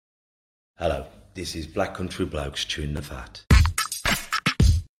Hello, this is Black Country Blokes Chewing the Fat.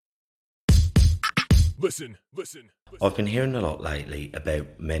 Listen. I've been hearing a lot lately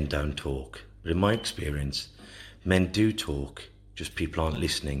about men don't talk, but in my experience, men do talk, just people aren't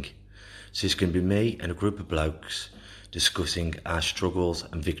listening. So it's going to be me and a group of blokes discussing our struggles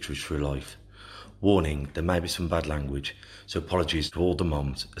and victories through life. Warning, there may be some bad language, so apologies to all the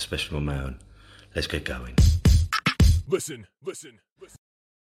moms, especially my own. Let's get going. Listen.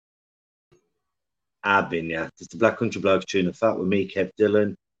 I've been, yeah. It's the Black Country Blokes Chewing the Fat with me, Kev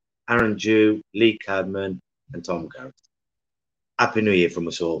Dillon, Aaron Dew, Lee Cadman, and Tom Garrett. Happy New Year from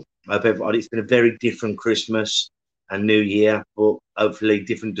us all. I hope everybody, it's been a very different Christmas and New Year, but hopefully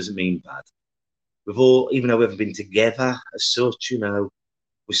different doesn't mean bad. We've all, even though we haven't been together as such,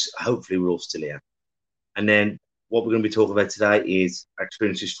 hopefully we're all still here. And then what we're going to be talking about today is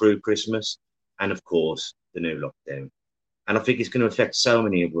experiences through Christmas and, of course, the new lockdown. And I think it's going to affect so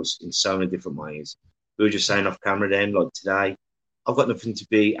many of us in so many different ways. We were just saying off camera then, like today, I've got nothing to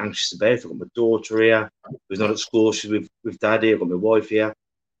be anxious about. I've got my daughter here, who's not at school. She's with daddy. I've got my wife here.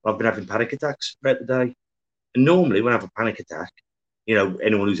 I've been having panic attacks throughout the day. And normally when I have a panic attack,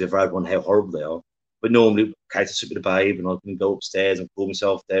 anyone who's ever had one, how horrible they are. But normally, Kate will sit with the babe and I can go upstairs and cool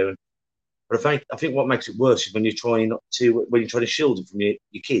myself down. But I think what makes it worse is when you're trying to shield it from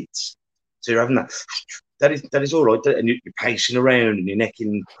your kids. So you're having that is all right. And you're pacing around and you're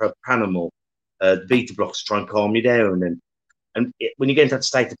necking Pranamol, the beta blocks to try and calm you down. And when you get into that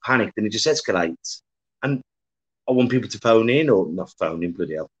state of panic, then it just escalates. And I want people to phone in, or not phone in,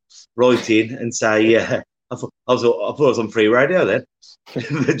 bloody hell, write in and say, I thought I was on free radio then.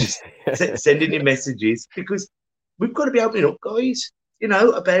 Just send in your messages, because we've got to be opening up, guys,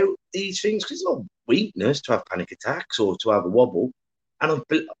 about these things, because it's not weakness to have panic attacks or to have a wobble. And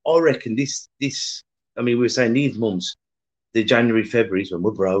I reckon we were saying these months, the January, February, when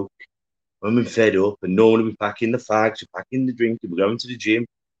we're broke, when we're fed up, and normally we're packing the fags, we're packing the drink, we're going to the gym,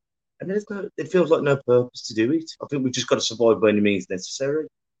 and it feels like no purpose to do it. I think we've just got to survive by any means necessary.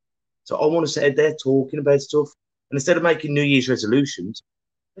 So I want to sit there talking about stuff, and instead of making New Year's resolutions,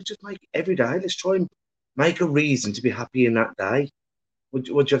 let's just make every day. Let's try and make a reason to be happy in that day. What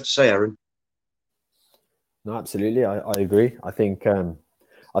do you have to say, Aaron? No, absolutely. I agree. I think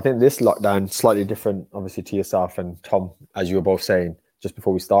this lockdown slightly different, obviously, to yourself and Tom, as you were both saying just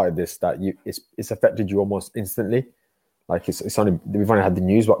before we started this, that it's affected you almost instantly. Like we've only had the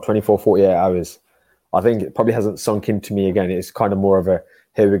news 24, 48 hours. I think it probably hasn't sunk into me again. It's kind of more of a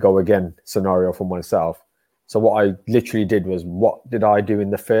here we go again scenario for myself. So what I literally did was, what did I do in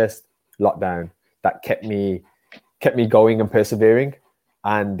the first lockdown that kept me going and persevering?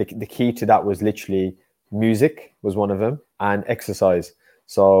 And the key to that was literally music was one of them, and exercise.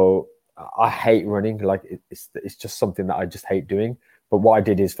 So I hate running. Like it's just something that I just hate doing. But what I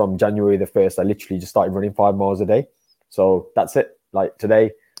did is, from January the 1st, I literally just started running 5 miles a day. So that's it. Like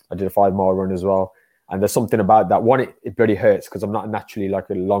today, I did a 5-mile run as well. And there's something about that. One, it bloody hurts because I'm not naturally like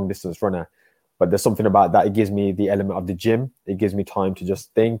a long distance runner. But there's something about that. It gives me the element of the gym. It gives me time to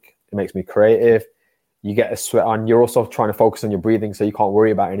just think. It makes me creative. You get a sweat on. You're also trying to focus on your breathing, so you can't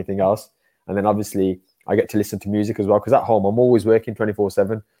worry about anything else. And then obviously I get to listen to music as well, because at home I'm always working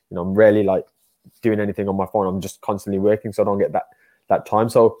 24/7. I'm rarely like doing anything on my phone. I'm just constantly working, so I don't get that time.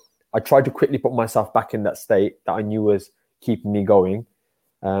 So I tried to quickly put myself back in that state that I knew was keeping me going.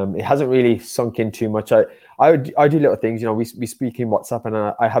 It hasn't really sunk in too much. I do little things. We speak in WhatsApp, and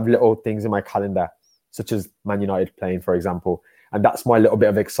I have little things in my calendar, such as Man United playing, for example. And that's my little bit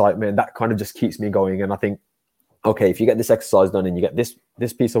of excitement. That kind of just keeps me going. And I think, okay, if you get this exercise done and you get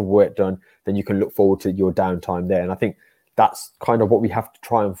this piece of work done, then you can look forward to your downtime there. And I think that's kind of what we have to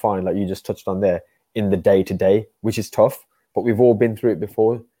try and find, like you just touched on there, in the day-to-day, which is tough, but we've all been through it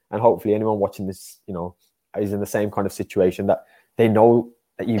before. And hopefully anyone watching this, is in the same kind of situation, that they know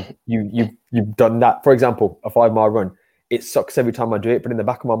that you've done that. For example, a 5-mile run, it sucks every time I do it, but in the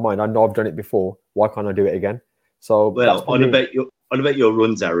back of my mind, I know I've done it before. Why can't I do it again? So, well, on about your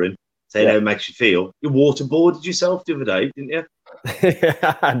runs, Aaron, saying how it makes you feel. You waterboarded yourself the other day, didn't you?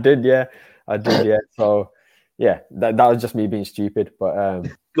 Yeah, I did. Yeah. So, yeah, that was just me being stupid. But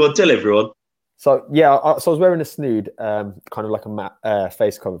go on, tell everyone. So yeah, so I was wearing a snood, kind of like a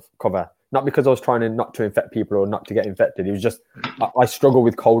face cover. Not because I was trying not to infect people or not to get infected. It was just I struggle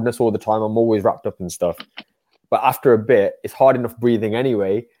with coldness all the time. I'm always wrapped up and stuff. But after a bit, it's hard enough breathing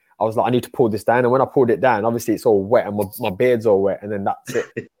anyway. I was like, I need to pull this down. And when I pulled it down, obviously it's all wet and my beard's all wet. And then that's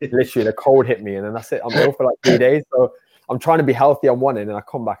it. Literally, the cold hit me. And then that's it. I'm ill for like 3 days. So I'm trying to be healthy on one end, and I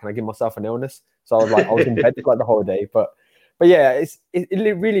come back and I give myself an illness. So I was in bed like the whole day. But yeah,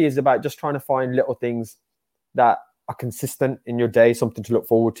 it really is about just trying to find little things that are consistent in your day, something to look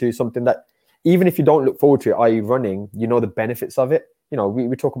forward to, something that even if you don't look forward to it, i.e. running, you know the benefits of it. You know,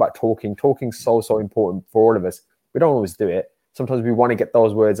 we talk about talking's so important for all of us. We don't always do it. Sometimes we want to get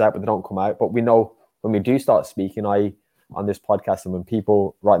those words out, but they don't come out. But we know when we do start speaking, i.e. on this podcast, and when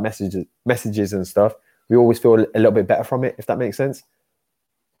people write messages and stuff, we always feel a little bit better from it, if that makes sense.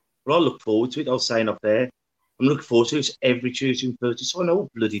 Well, I look forward to it. I was saying up there, I'm looking forward to it every Tuesday and Thursday, so I know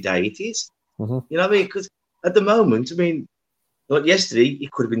what bloody day it is. Mm-hmm. You know what I mean? Because at the moment, I mean, like yesterday,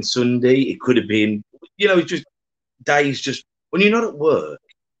 it could have been Sunday, it could have been, you know, just days just when you're not at work.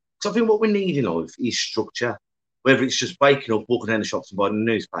 Because I think what we need in life is structure, whether it's just waking up, walking down the shops and buying a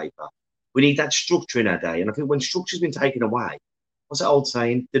newspaper. We need that structure in our day. And I think when structure's been taken away, what's that old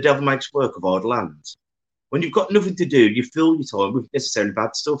saying? The devil makes work of idle hands. When you've got nothing to do, you fill your time with necessarily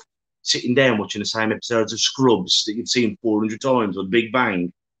bad stuff. Sitting down watching the same episodes of Scrubs that you've seen 400 times, or The Big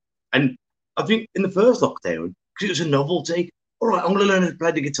Bang. And I think in the first lockdown, because it was a novelty, all right, I'm going to learn to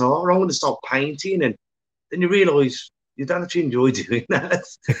play the guitar, I'm going to start painting, and then you realise you don't actually enjoy doing that.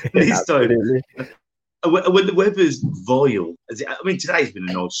 This time, when the weather's vile, I mean, today's been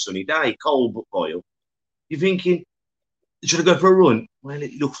a nice sunny day, cold but vile, you're thinking, should I go for a run? Well,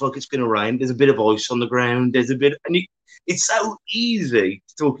 it looks like it's going to rain. There's a bit of ice on the ground. There's a bit, and it's so easy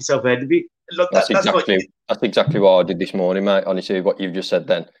to talk yourself out of it. Look, that's exactly what I did this morning, mate. Honestly, what you've just said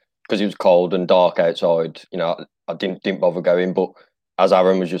then, because it was cold and dark outside. You know, I didn't bother going. But as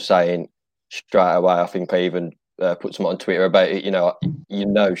Aaron was just saying, straight away, I think I even put something on Twitter about it. You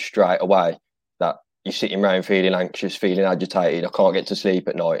know straight away that you're sitting around feeling anxious, feeling agitated. I can't get to sleep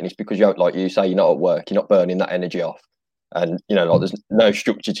at night, and it's because you, like you say, you're not at work. You're not burning that energy off. And, you know, like there's no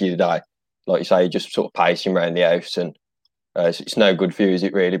structure to your day. Like you say, you're just sort of pacing around the house, and it's no good for you, is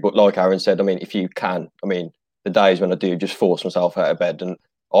it really? But like Aaron said, I mean, if you can, I mean, the days when I do just force myself out of bed, and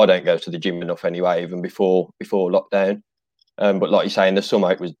I don't go to the gym enough anyway, even before lockdown. But like you say, in the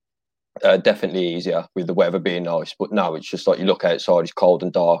summer, it was definitely easier with the weather being nice. But now it's just like you look outside, it's cold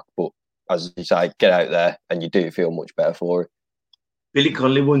and dark. But as you say, get out there and you do feel much better for it. Billy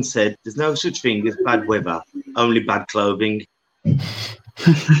Connolly once said, there's no such thing as bad weather, only bad clothing. I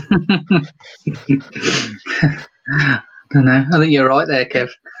don't know. I think you're right there, Kev.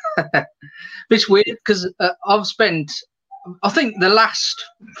 But it's weird because I think the last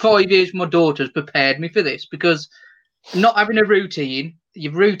 5 years my daughter's prepared me for this, because not having a routine,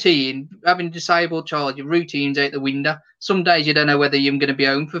 having a disabled child, your routine's out the window. Some days you don't know whether you're going to be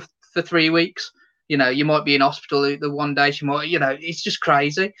home for 3 weeks. You know, you might be in hospital the one day. She might, you know, it's just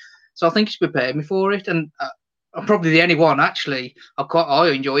crazy. So I think he's prepared me for it, and I'm probably the only one actually. I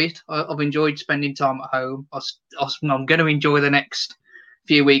enjoy it. I've enjoyed spending time at home. I'm going to enjoy the next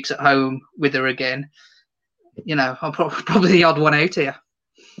few weeks at home with her again. You know, I'm probably the odd one out here.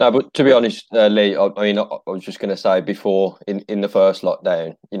 No, but to be honest, Lee, I mean, I was just going to say before in the first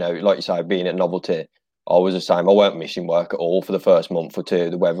lockdown, you know, like you say, being at Novelty, I was the same. I weren't missing work at all for the first month or two.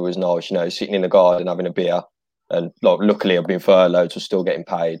 The weather was nice, you know, sitting in the garden having a beer, and like, luckily I've been furloughed, so still getting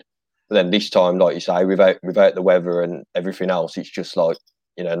paid. But then this time, like you say, without the weather and everything else, it's just like,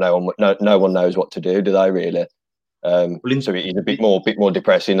 you know, no one knows what to do they really? So it's a bit more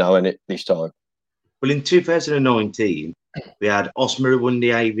depressing now, isn't it, this time? Well, in 2019, we had Osmer who won the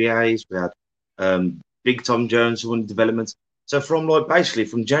AVAs, we had Big Tom Jones who won the developments. So from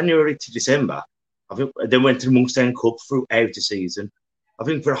January to December, I think they went to the Monkstown Cup throughout the season. I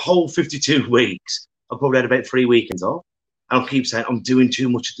think for a whole 52 weeks, I probably had about 3 weekends off. And I'll keep saying I'm doing too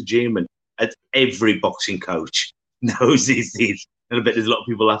much at the gym, and every boxing coach knows this. And I bet there's a lot of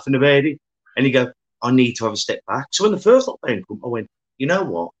people laughing about it. And you go, I need to have a step back. So when the first lockdown came, I went, you know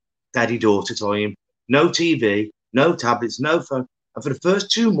what? Daddy-daughter time. No TV, no tablets, no phone. And for the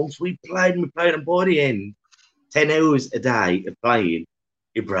first 2 months, we played. And by the end, 10 hours a day of playing,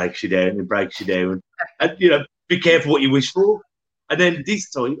 it breaks you down. And, you know, be careful what you wish for. And then this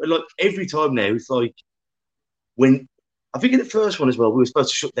time, like every time now, it's like when, I think in the first one as well, we were supposed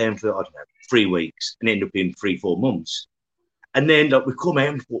to shut down for, 3 weeks and end up in 3-4 months. And then like we come out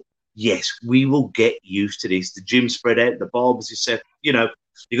and thought, yes, we will get used to this. The gym spread out, the barbers is set, you know,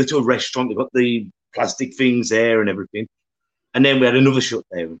 you go to a restaurant, they've got the plastic things there and everything. And then we had another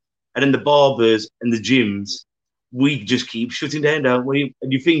shutdown. And then the barbers and the gyms, we just keep shutting down, don't we?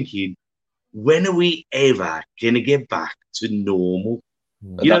 And you're thinking, when are we ever going to get back to normal?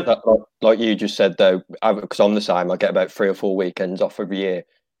 Like you just said, though, because I'm the same, I get about 3 or 4 weekends off every year.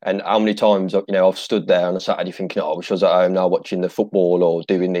 And how many times, you know, I've stood there on a Saturday thinking, I wish I was at home now watching the football or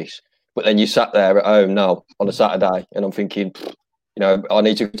doing this. But then you sat there at home now on a Saturday and I'm thinking, you know, I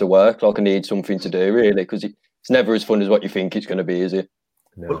need to go to work. Like I need something to do, really, because it's never as fun as what you think it's going to be, is it?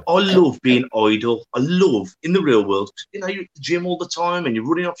 Well, I love being idle. I love in the real world. You're at the gym all the time and you're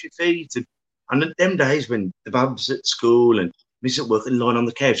running off your feet. And them days when the bab's at school and miss at work and lying on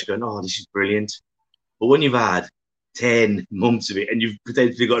the couch, you're going, oh, this is brilliant. But when you've had 10 months of it and you've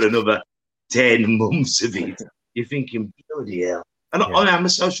potentially got another 10 months of it, you're thinking, bloody hell. And I am a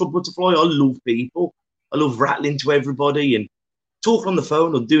social butterfly. I love people. I love rattling to everybody and talking on the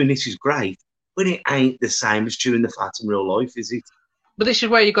phone or doing this is great. But it ain't the same as chewing the fat in real life, is it? But this is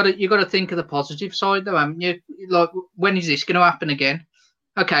where you got to think of the positive side, though, haven't you? Like, when is this going to happen again?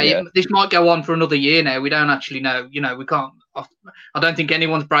 Okay, this might go on for another year now. We don't actually know. We can't. I don't think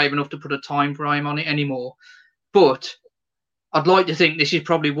anyone's brave enough to put a time frame on it anymore. But I'd like to think this is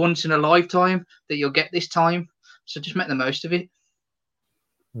probably once in a lifetime that you'll get this time. So just make the most of it.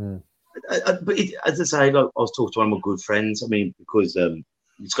 But as I say, like, I was talking to one of my good friends. I mean, because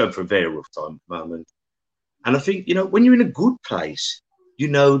it's going for a very rough time at the moment. And I think, when you're in a good place,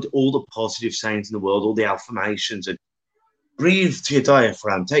 all the positive sayings in the world, all the affirmations, and breathe to your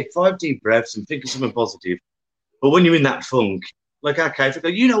diaphragm, take 5 deep breaths and think of something positive. But when you're in that funk, like, okay, if I go,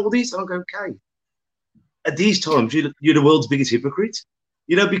 all these, I'm going, okay. At these times, you're the world's biggest hypocrite,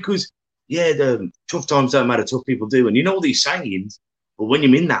 because, the tough times don't matter, tough people do. And all these sayings, but when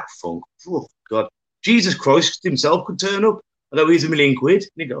you're in that funk, oh, God, Jesus Christ himself could turn up. Although he's £1 million, and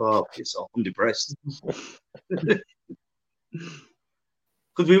you go, oh, piss off, I'm depressed. Because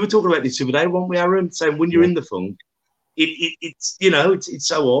we were talking about this the other day, weren't we, Aaron? Saying when you're in the funk, it's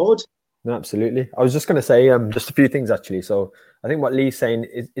so hard. No, absolutely. I was just going to say just a few things, actually. So I think what Lee's saying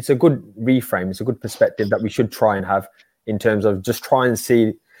is it's a good reframe. It's a good perspective that we should try and have in terms of just try and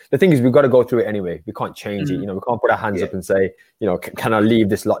see. The thing is, we've got to go through it anyway. We can't change it. We can't put our hands up and say, can I leave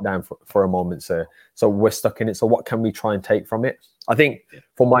this lockdown for a moment, sir? So we're stuck in it. So what can we try and take from it? I think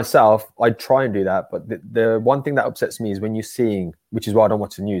for myself, I'd try and do that. But the one thing that upsets me is when you're seeing, which is why I don't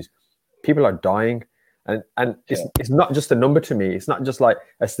watch the news, people are dying. And it's not just a number to me. It's not just like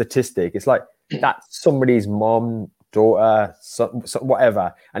a statistic. It's like that's somebody's mom, daughter,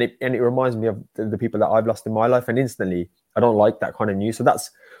 whatever. And it reminds me of the people that I've lost in my life. And instantly, I don't like that kind of news. So that's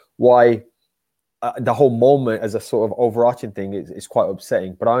why the whole moment as a sort of overarching thing is quite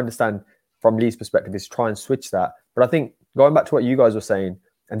upsetting. But I understand from Lee's perspective is try and switch that. But I think going back to what you guys were saying,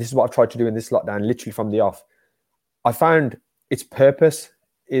 and this is what I've tried to do in this lockdown, literally from the off, I found its purpose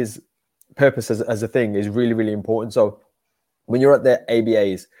as a thing is really, really important. So when you're at the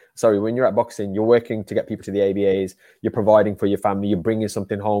ABAs, when you're at boxing, you're working to get people to the ABAs, you're providing for your family, you're bringing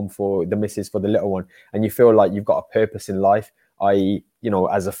something home for the missus, for the little one, and you feel like you've got a purpose in life, i.e.,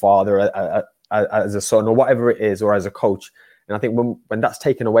 as a father, as a son, or whatever it is, or as a coach. And I think when that's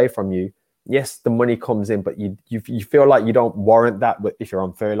taken away from you, yes, the money comes in, but you feel like you don't warrant that. But if you're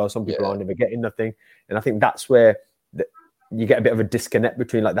on furlough, some people aren't ever getting nothing. And I think that's where you get a bit of a disconnect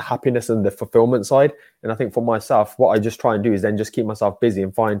between like the happiness and the fulfillment side. And I think for myself, what I just try and do is then just keep myself busy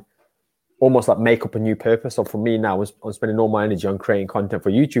and find almost like make up a new purpose. So for me now, I'm spending all my energy on creating content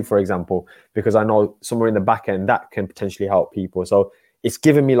for YouTube, for example, because I know somewhere in the back end that can potentially help people. So it's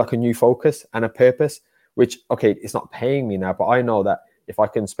given me like a new focus and a purpose, which, okay, it's not paying me now, but I know that if I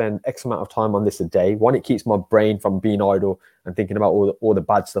can spend X amount of time on this a day, one, it keeps my brain from being idle and thinking about all the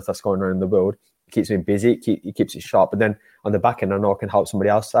bad stuff that's going on in the world. It keeps me busy, it keeps it sharp. But then on the back end, I know I can help somebody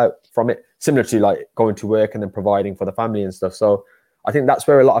else out from it, similar to like going to work and then providing for the family and stuff. So I think that's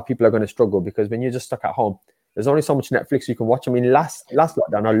where a lot of people are going to struggle, because when you're just stuck at home, there's only so much Netflix you can watch. I mean, last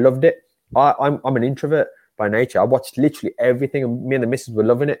lockdown, I loved it. I'm an introvert by nature. I watched literally everything, and me and the missus were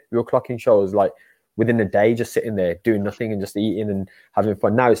loving it. We were clocking shows like within a day, just sitting there doing nothing and just eating and having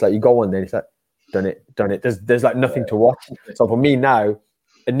fun. Now it's like you go on there, it's like done it. There's like nothing to watch. So for me now,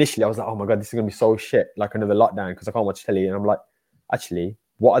 initially I was like, oh my god, this is gonna be so shit, like another lockdown, because I can't watch telly. And I'm like, actually,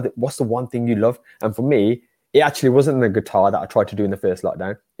 what's the one thing you love? And for me, it actually wasn't the guitar that I tried to do in the first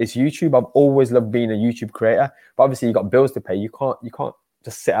lockdown. It's YouTube. I've always loved being a YouTube creator, but obviously you got bills to pay. You can't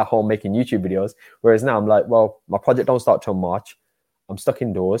just sit at home making YouTube videos. Whereas now I'm like, well, my project don't start till March. I'm stuck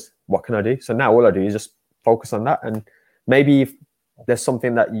indoors. What can I do? So now all I do is just focus on that. And maybe if there's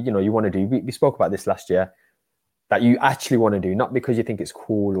something that you want to do, we spoke about this last year, that you actually want to do, not because you think it's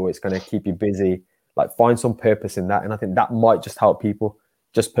cool or it's going to keep you busy. Like find some purpose in that. And I think that might just help people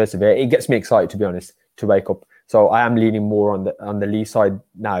just persevere. It gets me excited, to be honest, to wake up. So I am leaning more on the Lee side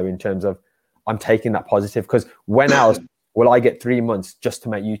now in terms of I'm taking that positive, because when else will I get 3 months just to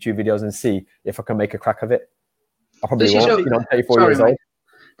make YouTube videos and see if I can make a crack of it? I probably won't. I'm 34 years old.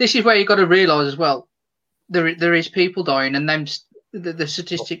 This is where you've got to realise as well, there is people dying, and them the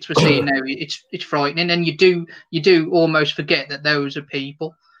statistics we're seeing now, it's frightening, and you do almost forget that those are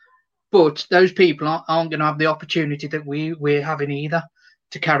people, but those people aren't going to have the opportunity that we're having either.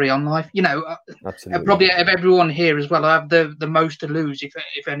 to carry on life. You know, Absolutely. probably out of everyone here as well, I have the most to lose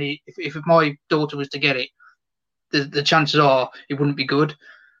if my daughter was to get it. The chances are it wouldn't be good.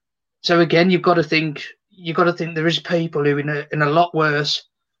 So again, you've got to think there is people who in a lot worse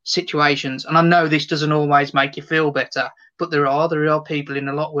situations, and I know this doesn't always make you feel better, but there are people in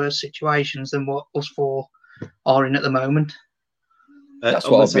a lot worse situations than what us four are in at the moment. That's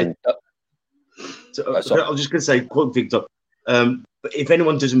what I've been. So, I was just going to say, quite Victor. But if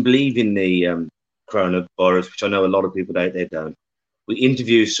anyone doesn't believe in the coronavirus, which I know a lot of people out there don't, we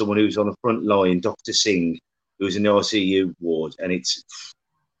interviewed someone who's on the front line, Dr. Singh, who was in the ICU ward, and it's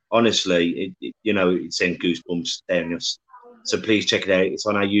honestly, it sent goosebumps down us. So please check it out. It's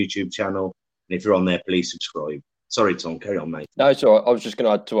on our YouTube channel, and if you're on there, please subscribe. Sorry, Tom, carry on, mate. No, it's all right. I was just going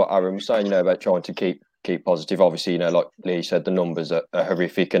to add to what Aaron was saying, about trying to keep positive. Obviously, like Lee said, the numbers are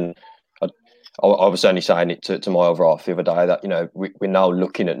horrific, and I was only saying it to my other half the other day that, we're now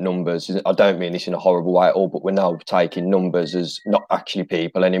looking at numbers. I don't mean this in a horrible way at all, but we're now taking numbers as not actually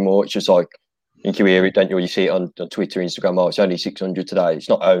people anymore. It's just like, I think you hear it, don't you? You see it on Twitter, Instagram. Oh, it's only 600 today. It's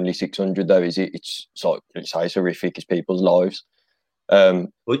not only 600 though, is it? It's like it's horrific. It's people's lives. On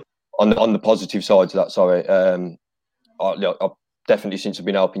the positive side to that, sorry. I've definitely, since I've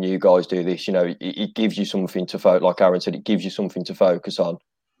been helping you guys do this, it gives you something to focus. Like Aaron said, it gives you something to focus on.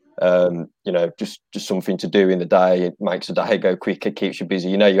 Just something to do in the day. It makes the day go quicker, keeps you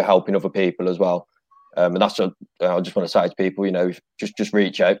busy. You're helping other people as well. And that's what I just want to say to people, just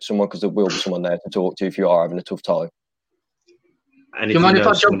reach out to someone, because there will be someone there to talk to if you are having a tough time. And do you mind if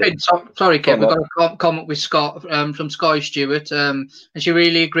I jump in? Sorry, Kev, we've got a comment with Scott from Sky Stewart, and she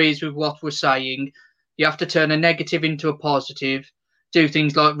really agrees with what we're saying. You have to turn a negative into a positive. Do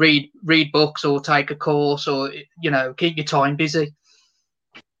things like read books or take a course, or keep your time busy.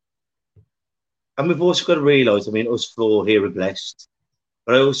 And we've also got to realise, us four here are blessed.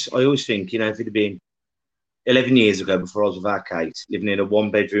 But I always think, if it had been 11 years ago, before I was with our Kate, living in a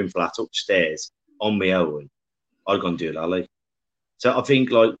one-bedroom flat upstairs on my own, I'd gone do lolly. So I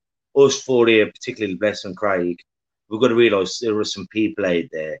think, like, us four here, particularly Bless and Craig, we've got to realise there are some people out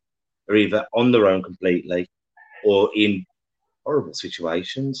there who are either on their own completely or in horrible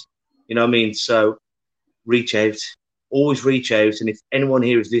situations. You know what I mean? So reach out. Always reach out. And if anyone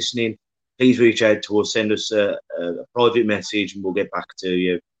here is listening, please reach out to us, send us a private message, and we'll get back to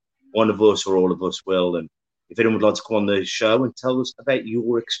you. One of us or all of us will. And if anyone would like to come on the show and tell us about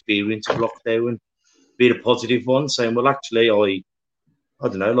your experience of lockdown, be it a positive one, saying, well, actually, I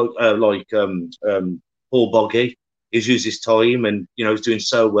don't know, like Paul Boggy, he's used his time and, he's doing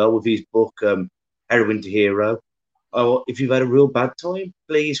so well with his book, Heroin to Hero. Oh, if you've had a real bad time,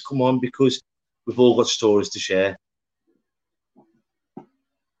 please come on, because we've all got stories to share.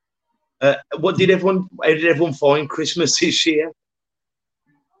 How did everyone find Christmas this year?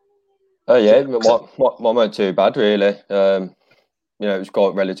 Yeah, mine weren't too bad, really. It was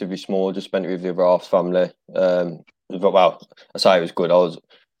quite relatively small, just spent it with the other half's family. Well, I say it was good. I was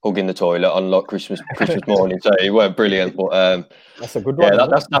hugging the toilet on like Christmas morning, so it weren't brilliant, but that's a good one. Yeah,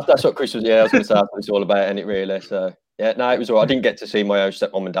 that's what Christmas. Yeah, I was going to say that's what it's all about, isn't it? Really. So yeah, no, it was all right. I didn't get to see my own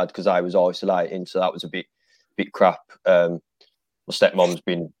stepmom and dad because I was isolating, so that was a bit crap. My stepmom's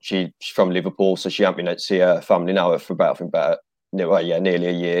she's from Liverpool, so she hasn't been able to see her family now for nearly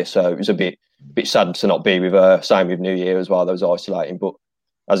a year. So it was a bit sad to not be with her. Same with New Year as well. That was isolating, but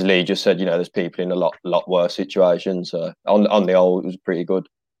as Lee just said, there's people in a lot worse situations. So on the whole, it was pretty good.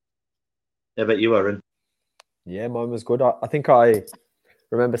 Yeah, but you, Aaron? Yeah, mine was good. I think I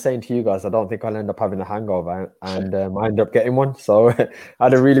remember saying to you guys, I don't think I'll end up having a hangover, and I ended up getting one. So I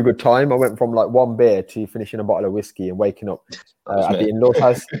had a really good time. I went from like one beer to finishing a bottle of whiskey and waking up at the in-laws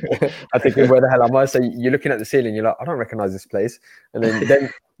house. I think, where the hell am I? So you're looking at the ceiling, you're like, I don't recognize this place. And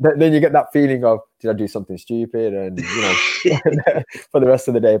then you get that feeling of, did I do something stupid? And, for the rest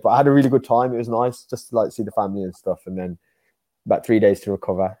of the day. But I had a really good time. It was nice just to like see the family and stuff. And then about 3 days to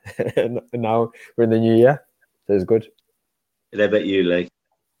recover. And now we're in the new year. So it was good. How about you, Lee?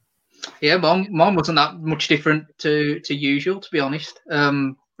 Yeah, mine wasn't that much different to usual, to be honest.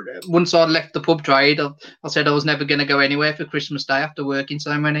 Once I left the pub trade, I said I was never going to go anywhere for Christmas Day after working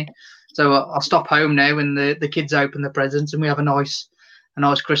so many. So I'll stop home now and the kids open the presents and we have a nice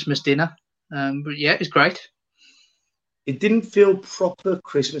Christmas dinner. But yeah, it's great. It didn't feel proper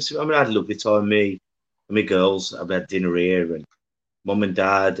Christmas. I had a lovely time. Me and my girls, I've had dinner here, and mum and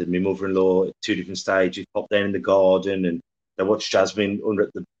dad and my mother-in-law at two different stages popped down in the garden, and they watched Jasmine under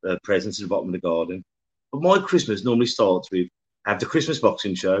at the presents at the bottom of the garden. But my Christmas normally starts with, I have the Christmas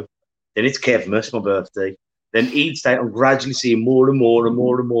boxing show, then it's Kevmas, my birthday, then each day I'm gradually seeing more and more and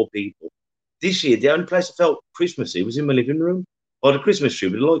more and more people. This year, the only place I felt Christmassy was in my living room. by the Christmas tree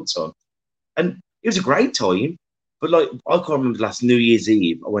with the lights on. And it was a great time. But like, I can't remember the last New Year's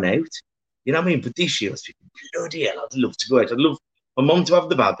Eve I went out. You know what I mean? But this year I was thinking, bloody hell, I'd love to go out. I'd love my mum to have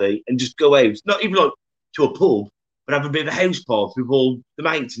the baby and just go out, not even like to a pub, but have a bit of a house party with all the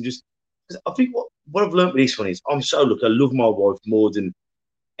mates and just. I think what I've learned with this one is I'm so lucky. I love my wife more than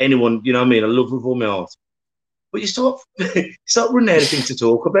anyone. You know what I mean? I love her with all my heart. But you start running out of things to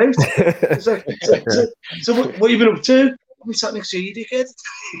talk about. So what have you been up to? I've been sat next to you, dickhead.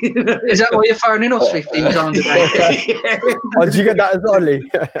 Is that why you're phoning us 15 times a day? Oh, did you get that as well, Lee?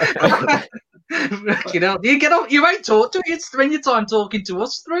 You know, you ain't talk to me. You spend your time talking to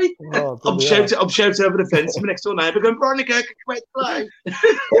us three. Oh, I'm shouting over the fence to my next door neighbour going, Veronica, great play.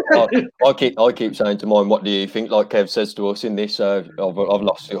 I keep saying to mine, what do you think? Like Kev says to us in this, I've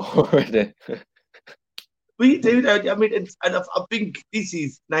lost it already. But you do, I mean, and I think this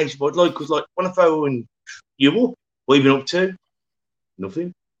is nationwide, like, because like when I phone you up, what have you been up to?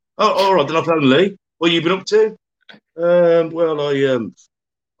 Nothing. Oh, all right, then I phone Lee. What have you been up to? Well,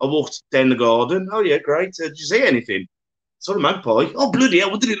 I walked down the garden. Oh yeah, great. Did you see anything? Saw a magpie. Oh bloody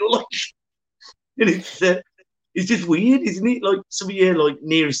hell! What did it look like? And it's just weird, isn't it? Like some of your like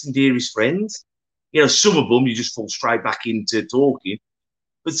nearest and dearest friends. You know, some of them you just fall straight back into talking,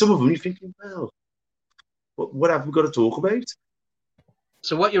 but some of them you're thinking, well, what have we got to talk about?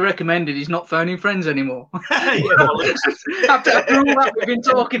 So what you recommended is not phoning friends anymore. Yeah, well, after all that we've been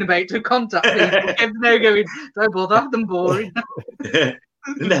talking about to contact people, Kev's now going, don't bother, them boring.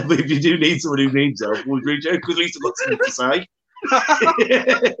 No, but if you do need someone who needs help, we'll reach out because at least I've got something to say.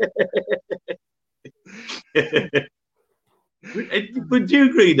 But do you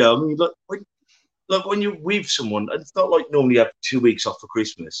agree, though? I mean, like when you're with someone, it's not like normally you have 2 weeks off for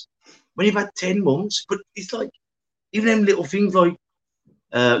Christmas. When you've had 10 months, but it's like even them little things like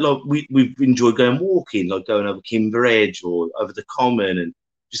we've enjoyed going walking, like going over Kimber Edge or over the Common and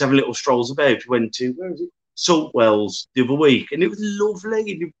just having little strolls about. We went to, where is it? Saltwells the other week, and it was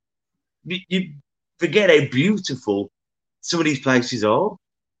lovely. You forget how beautiful some of these places are.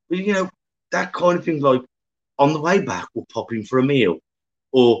 But, you know, that kind of thing, like on the way back, we'll pop in for a meal.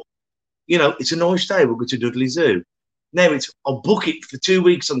 Or, you know, it's a nice day, we'll go to Dudley Zoo. Now I'll book it for 2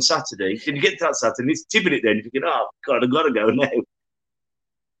 weeks on Saturday. Then you get to that Saturday, and it's tipping it then. You're thinking, oh, God, I've got to go now.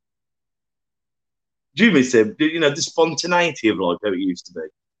 Do you miss it? You know, the spontaneity of life, how it used to be.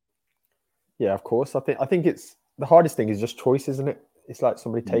 Yeah, of course. I think it's the hardest thing is just choice, isn't it? It's like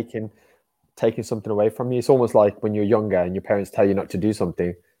somebody taking something away from you. It's almost like when you're younger and your parents tell you not to do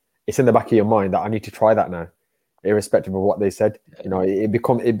something. It's in the back of your mind that I need to try that now, irrespective of what they said. You know, it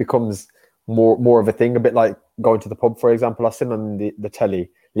becomes more of a thing. A bit like going to the pub, for example. I was sitting on the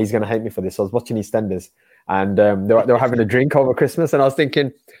telly. Lee's gonna hate me for this. I was watching EastEnders, and they were having a drink over Christmas, and I was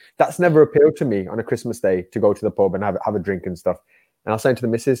thinking that's never appealed to me on a Christmas day to go to the pub and have a drink and stuff. And I was saying to the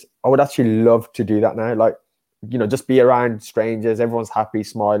missus, I would actually love to do that now. Like, you know, just be around strangers, everyone's happy,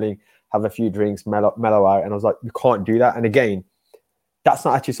 smiling, have a few drinks, mellow out. And I was like, you can't do that. And again, that's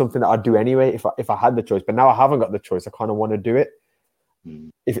not actually something that I'd do anyway if I had the choice. But now I haven't got the choice. I kind of want to do it.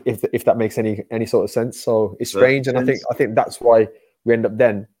 If that makes any sort of sense. So it's strange. And I think that's why we end up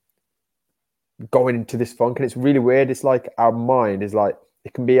then going into this funk. And it's really weird. It's like our mind is like,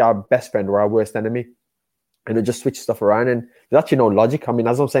 it can be our best friend or our worst enemy. And it just switches stuff around. And there's actually no logic. I mean,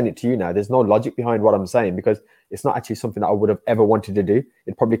 as I'm saying it to you now, there's no logic behind what I'm saying because it's not actually something that I would have ever wanted to do.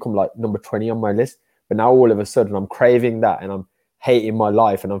 It'd probably come like number 20 on my list. But now all of a sudden I'm craving that and I'm hating my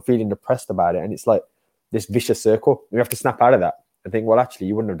life and I'm feeling depressed about it. And it's like this vicious circle. We have to snap out of that and think, well, actually,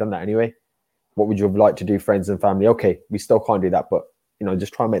 you wouldn't have done that anyway. What would you have liked to do, friends and family? Okay, we still can't do that, but, you know,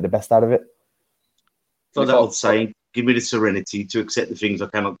 just try and make the best out of it. So that old saying, give me the serenity to accept the things I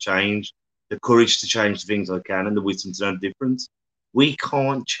cannot change, the courage to change the things I can, and the wisdom to know the difference. We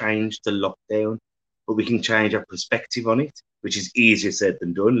can't change the lockdown, but we can change our perspective on it, which is easier said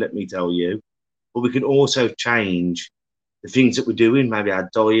than done, let me tell you. But we can also change the things that we're doing, maybe our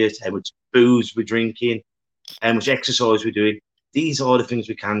diet, how much booze we're drinking, how much exercise we're doing. These are the things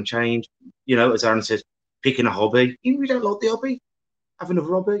we can change. You know, as Aaron says, picking a hobby. Even if you don't like the hobby, have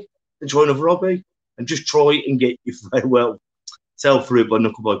another hobby, enjoy another hobby, and just try and get your farewell self through it by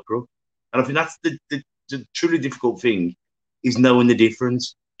knuckle by crook. And I think that's the truly difficult thing is knowing the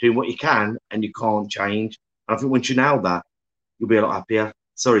difference between what you can and you can't change. And I think once you nail that, you'll be a lot happier.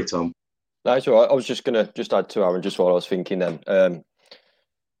 Sorry, Tom. No, it's all right. I was just going to add to Aaron just what I was thinking then.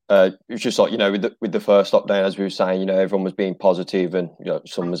 It was just like, you know, with the first lockdown, as we were saying, you know, everyone was being positive and, you know,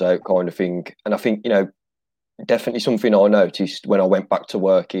 sun was out kind of thing. And I think, you know, definitely something I noticed when I went back to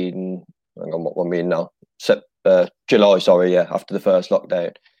work in, hang on, what I'm in now, July, after the first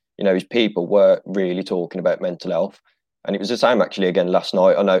lockdown, you know, is people were really talking about mental health. And it was the same actually again last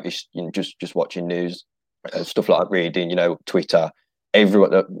night. I noticed, just watching news, stuff like that, reading, Twitter,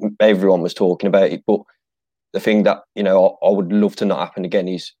 everyone was talking about it. But the thing that, I would love to not happen again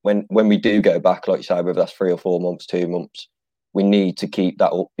is when we do go back, like you say, whether that's 3 or 4 months, 2 months, we need to keep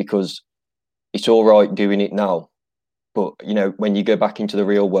that up, because it's all right doing it now. But, when you go back into the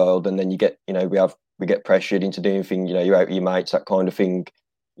real world and then you get, we get pressured into doing things, you're out with your mates, that kind of thing.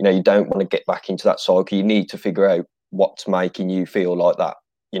 You don't want to get back into that cycle. You need to figure out what's making you feel like that,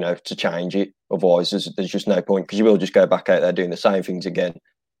 to change it. Otherwise, there's just no point, because you will just go back out there doing the same things again,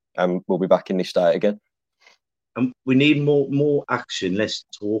 and we'll be back in this state again. We need more action, less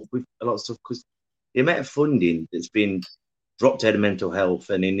talk with a lot of stuff, because the amount of funding that's been dropped out of mental health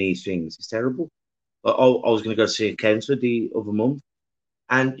and in these things is terrible. I was going to go see a counsellor the other month,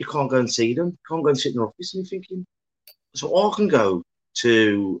 and you can't go and see them. You can't go and sit in their office, and you're thinking, so I can go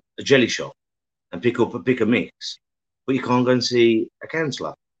to a jelly shop and pick a mix, but you can't go and see a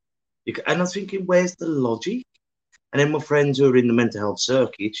counsellor. And I'm thinking, where's the logic? And then my friends who are in the mental health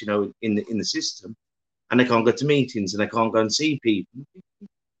circuit, in the system, and they can't go to meetings and they can't go and see people.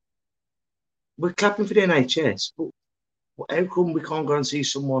 We're clapping for the NHS, but how come we can't go and see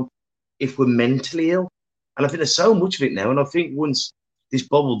someone if we're mentally ill? And I think there's so much of it now. And I think once this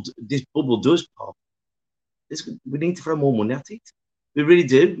bubble does pop, we need to throw more money at it. We really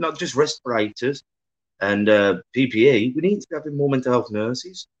do. Not just respirators and PPE. We need to be having more mental health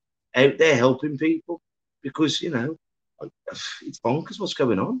nurses out there helping people, because, it's bonkers what's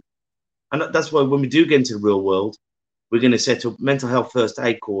going on. And that's why when we do get into the real world, we're going to set up mental health first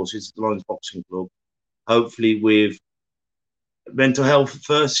aid courses at the Lions Boxing Club, hopefully with mental health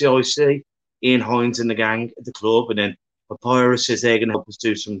first CIC, Ian Hines and the gang at the club, and then Papyrus says they're going to help us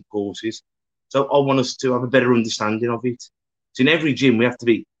do some courses. So I want us to have a better understanding of it. So in every gym, we have to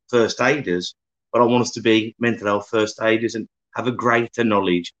be first aiders, but I want us to be mental health first aiders and have a greater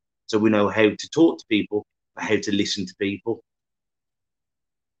knowledge, so we know how to talk to people, how to listen to people.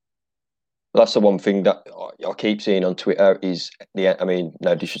 That's the one thing that I keep seeing on Twitter is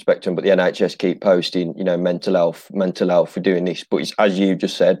no disrespect to them, but the NHS keep posting, mental health for doing this. But it's, as you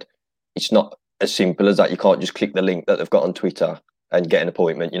just said, it's not as simple as that. You can't just click the link that they've got on Twitter and get an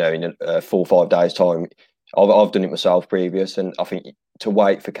appointment, in 4 or 5 days' time. I've done it myself previous, and I think to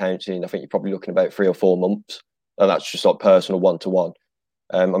wait for counselling, I think you're probably looking about 3 or 4 months, and that's just like personal one-to-one.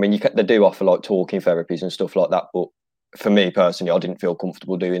 They do offer like talking therapies and stuff like that, but for me personally, I didn't feel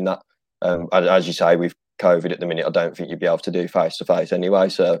comfortable doing that. As you say, with COVID at the minute, I don't think you'd be able to do face-to-face anyway.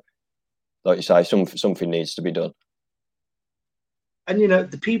 So, like you say, something needs to be done. And,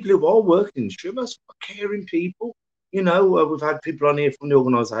 the people who are working in the stream are caring people. We've had people on here from the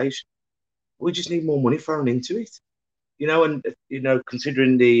organisation. We just need more money thrown into it.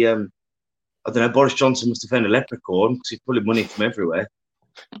 Considering the, I don't know, Boris Johnson must have found a leprechaun because he's pulling money from everywhere.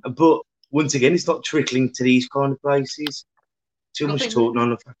 But once again, it's not trickling to these kind of places. Too much talk,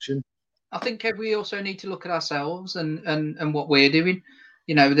 none of action. I think we also need to look at ourselves and what we're doing.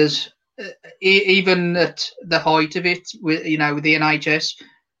 There's even at the height of it, with the NHS,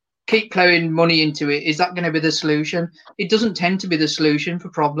 keep plowing money into it. Is that going to be the solution? It doesn't tend to be the solution for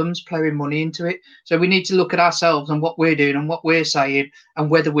problems, plowing money into it. So we need to look at ourselves and what we're doing and what we're saying and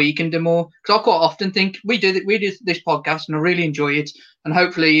whether we can do more. Because I quite often think we do this podcast and I really enjoy it, and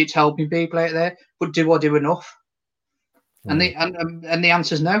hopefully it's helping people out there. But do I do enough? And the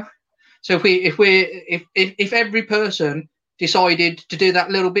answer is no. So if every person decided to do that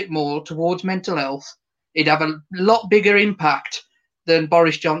little bit more towards mental health, it'd have a lot bigger impact than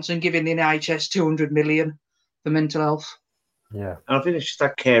Boris Johnson giving the NHS 200 million for mental health. Yeah, and I think it's just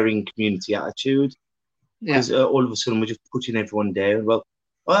that caring community attitude. Because all of a sudden we're just putting everyone down. Well,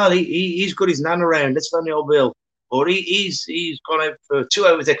 he's got his nan around. Let's phone the old bill. Or he's gone out for 2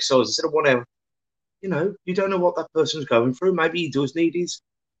 hours exercise instead of 1 hour. You don't know what that person's going through. Maybe he does need his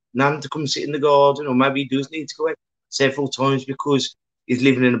nan to come sit in the garden, or maybe he does need to go out several times because he's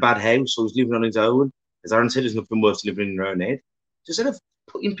living in a bad house or he's living on his own. As Aaron said, there's nothing worse than living in your own head. So instead of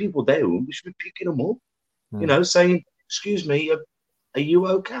putting people down, we should be picking them up, saying, excuse me, are you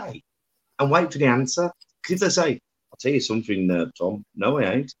okay? And wait for the answer. Because if they say, I'll tell you something, Tom, no,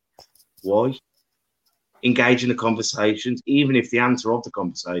 I ain't. Why? Engage in the conversations, even if the answer of the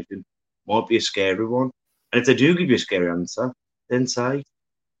conversation might be a scary one. And if they do give you a scary answer, then say,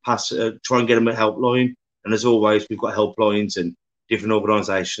 try and get them a helpline. And as always, we've got helplines and different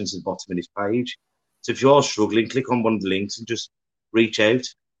organisations at the bottom of this page. So if you are struggling, click on one of the links and just reach out.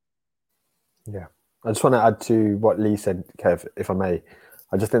 Yeah. I just want to add to what Lee said, Kev, if I may.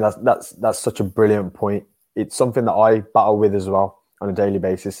 I just think that's such a brilliant point. It's something that I battle with as well on a daily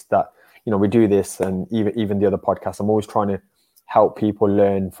basis, that, we do this, and even the other podcasts, I'm always trying to help people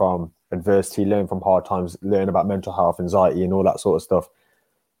learn from adversity, learn from hard times, learn about mental health, anxiety, and all that sort of stuff.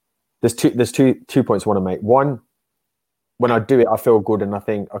 There's two points I want to make. One, when I do it, I feel good and I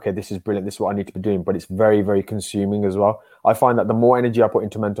think, okay, this is brilliant. This is what I need to be doing. But it's very, very consuming as well. I find that the more energy I put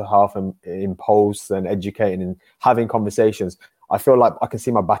into mental health and in posts and educating and having conversations, I feel like I can see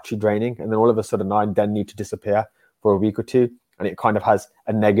my battery draining. And then all of a sudden I then need to disappear for a week or two. And it kind of has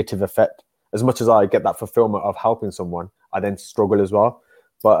a negative effect. As much as I get that fulfillment of helping someone, I then struggle as well.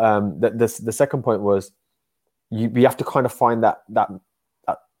 But the second point was we have to kind of find that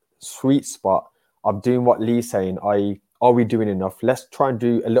sweet spot of doing what Lee's saying. Are we doing enough? Let's try and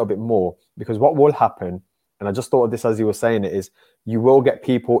do a little bit more, because what will happen, and I just thought of this as you were saying it, is you will get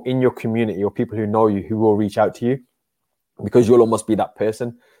people in your community or people who know you who will reach out to you, because you'll almost be that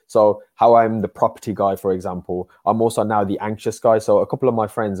person. So how I'm the property guy, for example, I'm also now the anxious guy. So a couple of my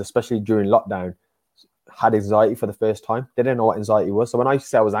friends, especially during lockdown, had anxiety for the first time. They didn't know what anxiety was. So when I used to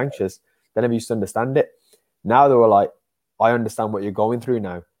say I was anxious, they never used to understand it. Now they were like, I understand what you're going through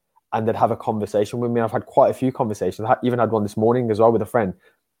now. And they'd have a conversation with me. I've had quite a few conversations. I even had one this morning as well with a friend.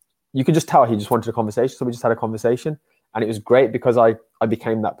 You could just tell he just wanted a conversation. So we just had a conversation. And it was great because I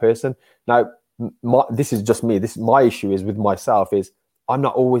became that person. Now, this is just me. My issue is with myself is I'm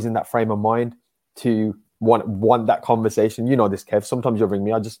not always in that frame of mind to want that conversation. You know this, Kev. Sometimes you'll ring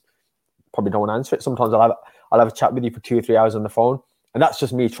me. I just probably don't want to answer it. Sometimes I'll have a chat with you for 2 or 3 hours on the phone. And that's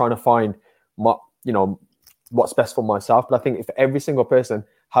just me trying to find what's best for myself. But I think if every single person,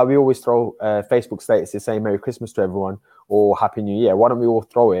 how we always throw Facebook statuses saying Merry Christmas to everyone or Happy New Year, why don't we all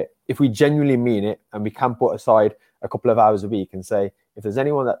throw it? If we genuinely mean it and we can put aside a couple of hours a week and say, if there's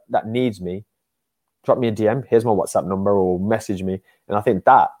anyone that needs me, drop me a DM, here's my WhatsApp number, or message me. And I think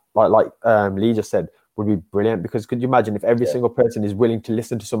that, like Lee just said, would be brilliant, because could you imagine if every single person is willing to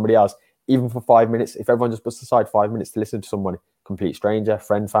listen to somebody else, even for 5 minutes, if everyone just puts aside 5 minutes to listen to someone, complete stranger,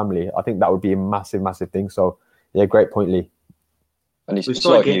 friend, family, I think that would be a massive, massive thing. So yeah, great point, Lee. And it's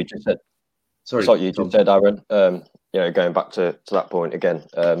like you just said. Sorry, it's like you just said, Aaron. Going back to that point again.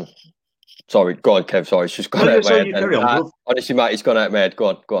 Sorry, go on, Kev. Sorry, it's just gone out of my head. Honestly, mate, it's gone out of my head. Go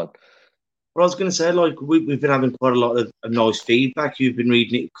on. Well, I was going to say, like, we've been having quite a lot of nice feedback. You've been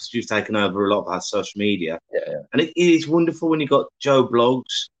reading it because you've taken over a lot of our social media. Yeah. And it is wonderful when you got Joe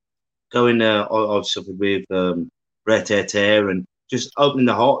Blogs going. I've suffered with Brett Hair and just opening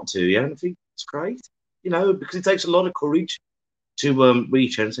the heart to you. And I think it's great, because it takes a lot of courage to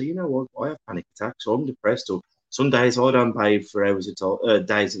reach out and say, you know what, I have panic attacks, or I'm depressed, or some days I don't bathe for hours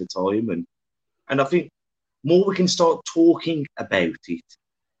days at a time. And I think more we can start talking about it,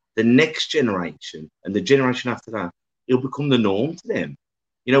 the next generation and the generation after that, it'll become the norm to them.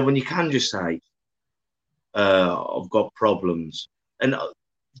 When you can just say, I've got problems. And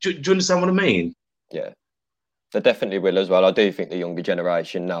do you understand what I mean? Yeah, they definitely will as well. I do think the younger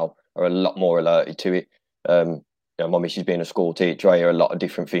generation now are a lot more alerted to it. My missus being a school teacher, I hear a lot of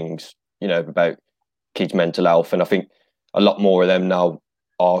different things, about kids' mental health. And I think a lot more of them now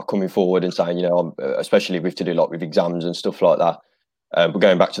are coming forward and saying, especially with to do a lot with exams and stuff like that. But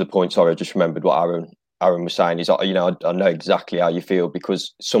going back to the point, sorry, I just remembered what Aaron was saying is, I know exactly how you feel,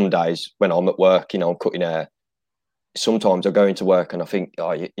 because some days when I'm at work, I'm cutting hair, sometimes I go into work and I think,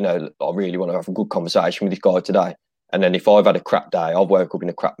 I really want to have a good conversation with this guy today. And then if I've had a crap day, I've woke up in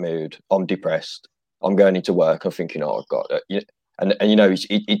a crap mood, I'm depressed, I'm going into work, I'm thinking, oh God, and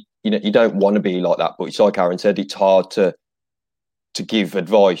you don't want to be like that, but it's like Aaron said, it's hard to give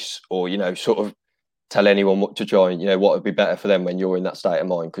advice or sort of tell anyone what to try and what would be better for them when you're in that state of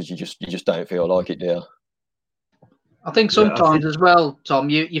mind, because you just don't feel like it, do you? I think sometimes as well, Tom,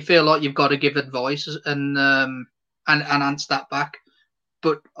 you feel like you've got to give advice and answer that back.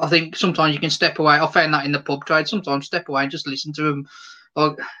 But I think sometimes you can step away. I found that in the pub trade. Sometimes step away and just listen to them.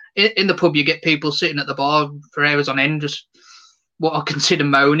 Like in the pub, you get people sitting at the bar for hours on end, just what I consider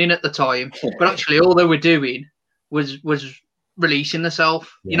moaning at the time. But actually, all they were doing was releasing themselves.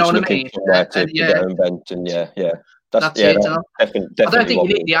 You know what I mean? That's it. Definitely. I don't think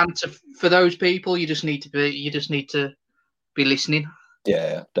you need the answer for those people. You just need to be listening.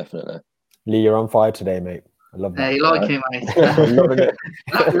 Yeah, definitely. Lee, you're on fire today, mate. I love that. Yeah, you like it, mate. I'm loving it.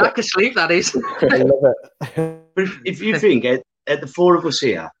 Lack of sleep, that is. I love it. But if you think at the four of us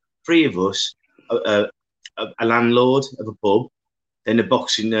here, three of us, a landlord of a pub, then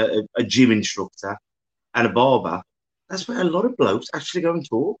a gym instructor, and a barber, that's where a lot of blokes actually go and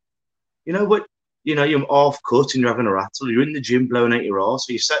talk. You're half cut and you're having a rattle, you're in the gym blowing out your arse,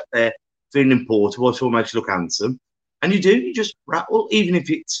 so you sat there feeling important, what makes you look handsome. And you just rattle, even if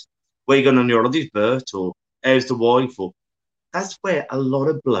it's where you're going on your holidays, Bert, or how's the wife, or that's where a lot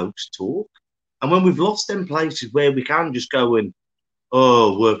of blokes talk. And when we've lost them places where we can just go and,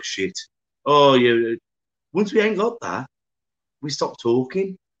 oh, work shit. Oh, yeah. Once we ain't got that, we stop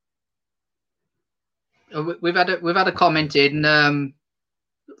talking. We've had a comment in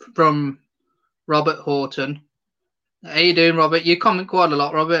from Robert Horton. How you doing, Robert? You comment quite a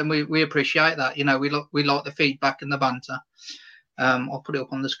lot, Robert, and we appreciate that. You know, we like the feedback and the banter. I'll put it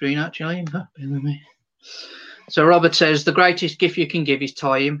up on the screen actually. Bear with me. So Robert says the greatest gift you can give is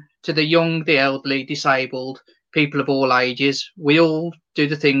time. To the young, the elderly, disabled, people of all ages. We all do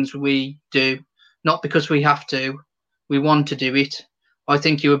the things we do, not because we have to. We want to do it. I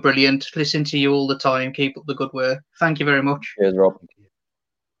think you are brilliant. Listen to you all the time. Keep up the good work. Thank you very much. Cheers, Rob.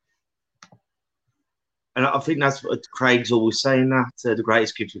 And I think that's what Craig's always saying, that the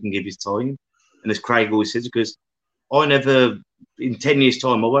greatest gift you can give is time. And as Craig always says, because I never, in 10 years'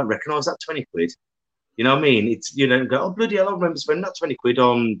 time, I won't recognise that 20 quid. You know what I mean? It's, you know, go, oh, bloody hell, I remember spending that 20 quid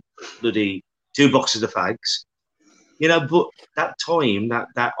on bloody 2 boxes of fags. You know, but that time, that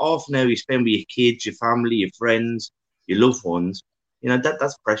half an hour you spend with your kids, your family, your friends, your loved ones, you know,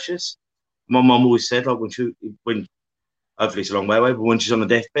 that's precious. My mum always said, like, when hopefully it's a long way away, but when she's on the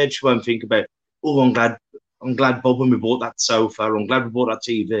deathbed, she won't think about, oh, I'm glad Bob, when we bought that sofa, or I'm glad we bought that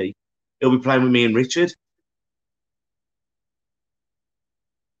TV, he'll be playing with me and Richard.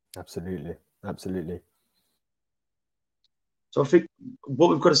 Absolutely. So I think what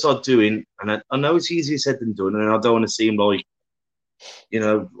we've got to start doing, and I know it's easier said than done, and I don't want to seem like, you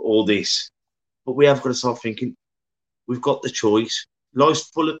know, all this, but we have got to start thinking, we've got the choice. Life's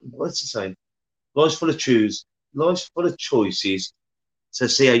full of, what's the saying? Life's full of choices. So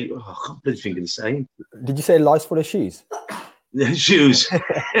see how you, I can't believe think of the same. Did you say life's full of shoes? Shoes. I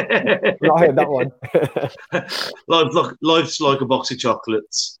heard that one. Life's like a box of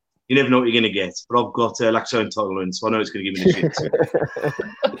chocolates. You never know what you're going to get. But I've got lactose intolerance, so I know it's going to give me the shit.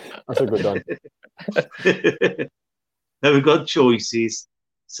 That's a good one. Now we've got choices.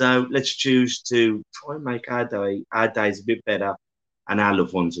 So let's choose to try and make our days a bit better and our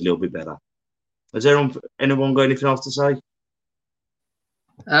loved ones a little bit better. Has anyone got anything else to say?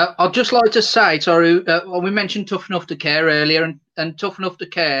 I'd just like to say, sorry, we mentioned Tough Enough to Care earlier, and Tough Enough to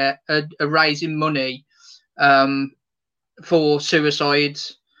Care are raising money for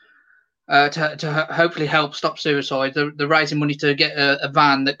suicides to hopefully help stop suicide. They're raising money to get a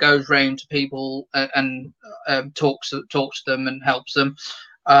van that goes round to people and talks to them and helps them.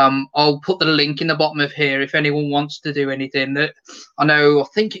 I'll put the link in the bottom of here if anyone wants to do anything. I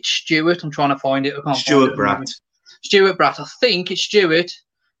think it's Stuart. I'm trying to find it. I can't Stuart find it. Bratt. Stuart Bratt. I think it's Stuart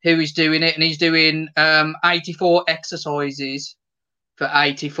who is doing it, and he's doing 84 exercises for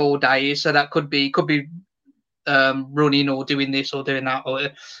 84 days. So that could be running or doing this or doing that.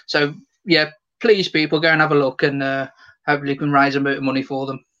 So yeah, please, people, go and have a look, and hopefully you can raise a bit of money for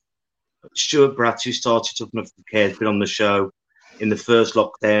them. Stuart Bratt, who started Tough Enough to Care, has been on the show in the first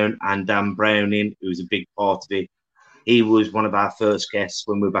lockdown, and Dan Browning, who was a big part of it. He was one of our first guests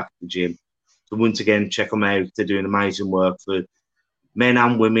when we were back at the gym. So once again, check them out. They're doing amazing work for men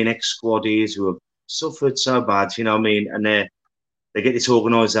and women, ex-squaddies who have suffered so bad, you know what I mean? And they get this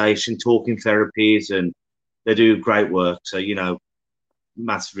organisation, talking therapies, and they do great work. So, you know,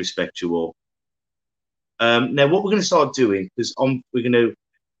 massive respect to you all. Now, what we're going to start doing, because on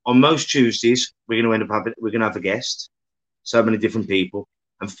most Tuesdays, we're going to have a guest, so many different people.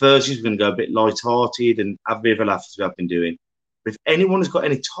 And Thursdays, we're going to go a bit light-hearted and have a bit of a laugh as we have been doing. But if anyone has got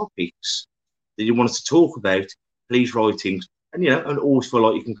any topics that you want us to talk about, please write in. And, you know, and always feel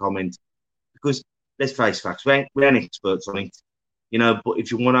like you can comment. Because let's face facts, we ain't experts on it. You know, but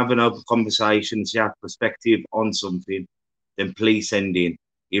if you want to have an open conversation, see our perspective on something, then please send in,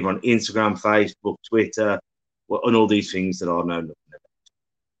 either on Instagram, Facebook, Twitter, and all these things that I know nothing about.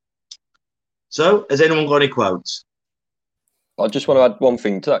 So, has anyone got any quotes? I just want to add one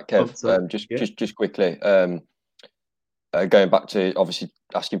thing to that, Kev. Just quickly. Going back to obviously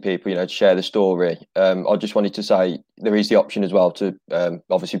asking people, you know, to share the story. I just wanted to say there is the option as well to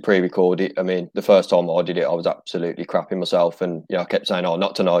obviously pre-record it. I mean, the first time I did it, I was absolutely crapping myself, and I kept saying, "Oh,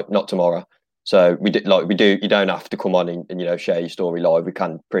 not tonight, not tomorrow." So we do. You don't have to come on and you know, share your story live. We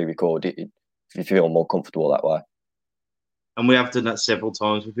can pre-record it if you feel more comfortable that way. And we have done that several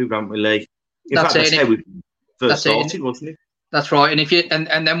times with people, haven't we, Lee? That's how we first started, wasn't it? That's right. And if you and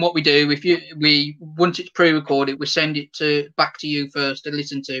then what we do, we once it's pre-recorded, we send it back to you first to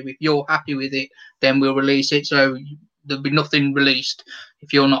listen to. If you're happy with it, then we'll release it. So there'll be nothing released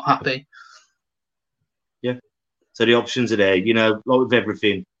if you're not happy. Yeah. So the options are there. You know, like with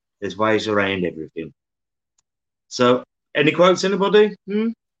everything, there's ways around everything. So, any quotes, anybody?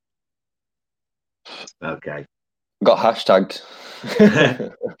 Okay. Got hashtagged.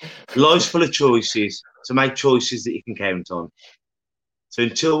 Life's full of choices, so make choices that you can count on. So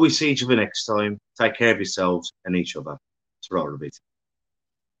until we see each other next time, take care of yourselves and each other. It's right a bit.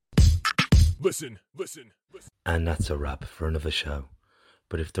 Listen, listen, listen. And that's a wrap for another show.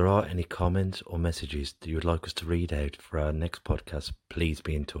 But if there are any comments or messages that you would like us to read out for our next podcast, please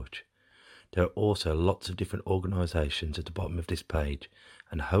be in touch. There are also lots of different organisations at the bottom of this page,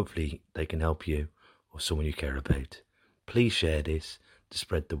 and hopefully they can help you or someone you care about. Please share this to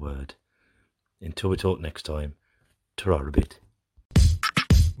spread the word. Until we talk next time, ta-ra a bit.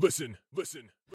 Listen, listen.